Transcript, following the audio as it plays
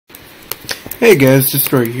Hey guys,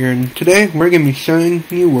 Destroy here, and today we're going to be showing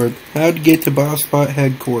you how to get to Bossbot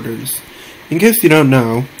headquarters. In case you don't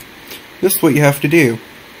know, this is what you have to do.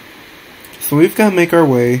 So we've got to make our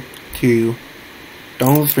way to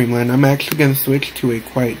Donald's Dreamland. I'm actually going to switch to a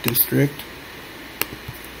quiet district.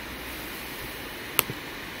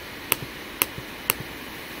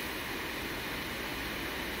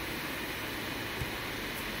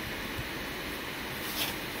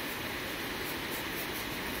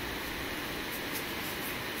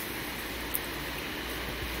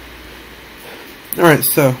 Alright,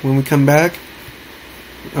 so when we come back,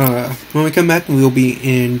 we'll be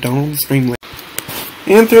in Donald's Dreamland.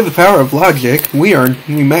 And through the power of logic, we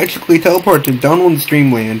magically teleport to Donald's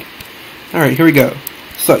Dreamland. Alright, here we go.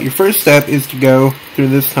 So, your first step is to go through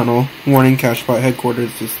this tunnel, warning Cashbot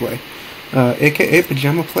headquarters this way. AKA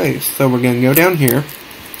Pajama Place. So we're going to go down here,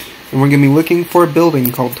 and we're going to be looking for a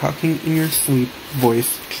building called Talking in Your Sleep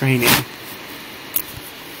Voice Training.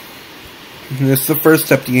 And this is the first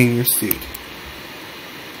step to getting your suit.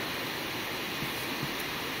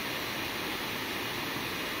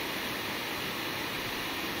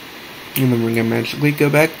 And then we're going to magically go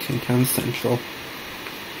back to Town Central.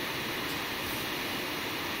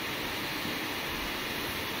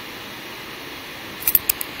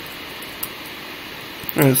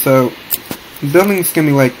 Alright, so the building's going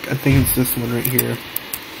to be like, I think it's this one right here.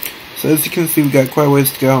 So as you can see, we've got quite a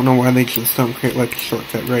ways to go. I don't know why they just don't create like a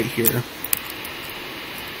shortcut right here.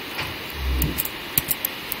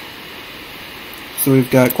 So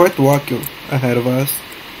we've got quite the walk ahead of us.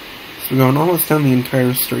 So we're going almost down the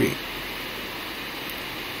entire street.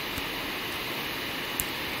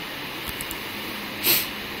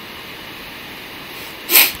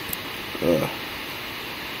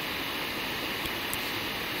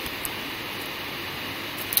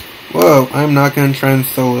 Whoa, I'm not going to try and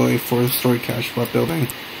solo a 4-story Cashbot building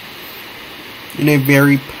in a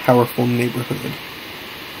very powerful neighborhood.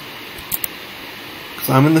 Because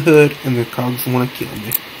I'm in the hood and the cogs want to kill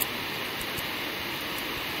me.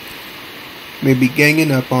 Maybe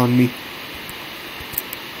ganging up on me.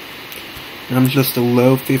 And I'm just a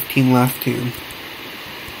low 15 laugh tune.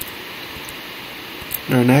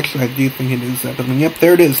 And actually, I do think it is that building. Yep,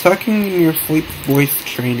 there it is. Talking in Your Sleep Voice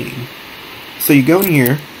Training. So you go in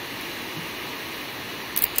here.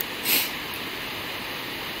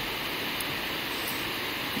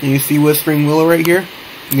 And you see Whispering Willow right here?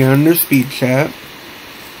 You go under Speed Chat.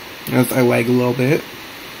 As I lag a little bit.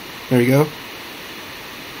 There you go.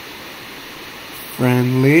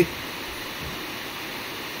 Friendly.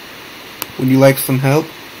 Would you like some help?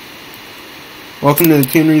 Welcome to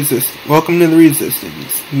the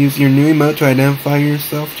Resistance. Use your new emote to identify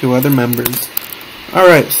yourself to other members.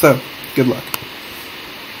 Alright, so, good luck.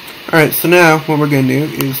 Alright, so now what we're going to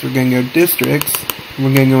do is we're going to go districts, and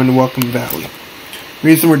we're going to go into Welcome Valley. The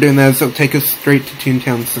reason we're doing that is it'll take us straight to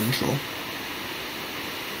Toontown Central.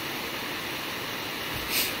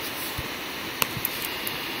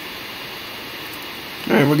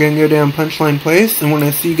 Alright, we're going to go down Punchline Place, and when I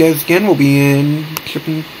see you guys again, we're going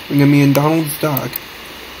to be in Donald's Dock.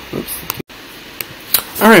 Oops.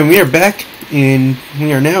 Alright, we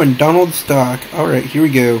are now in Donald's Dock. Alright, here we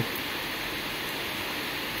go.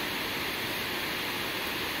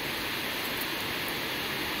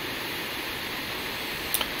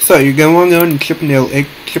 So, you're going to go into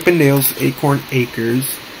Chippendale's Acorn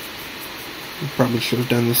Acres. I probably should have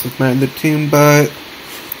done this with my other tune, but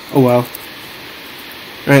oh well.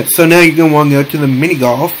 Alright, so now you're going to want to go to the mini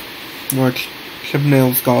golf, or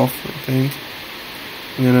Chippendale's Golf, I think.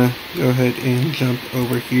 I'm going to go ahead and jump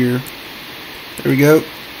over here. There we go.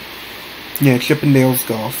 Yeah, Chippendale's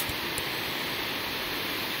Golf.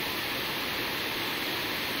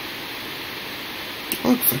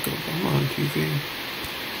 Looks like I'm on TV.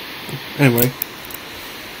 Anyway.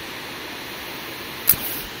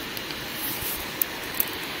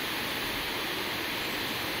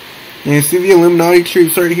 And you see the Illuminati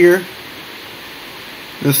troops right here?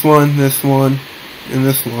 This one, and this one.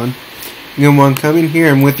 You're going to want to come in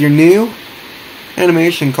here, and with your new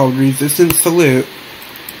animation called Resistance Salute,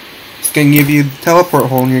 it's going to give you the teleport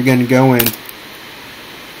hole, and you're going to go in.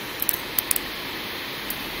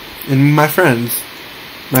 And my friends,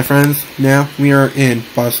 now we are in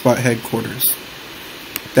Bossbot headquarters.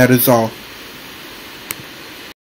 That is all.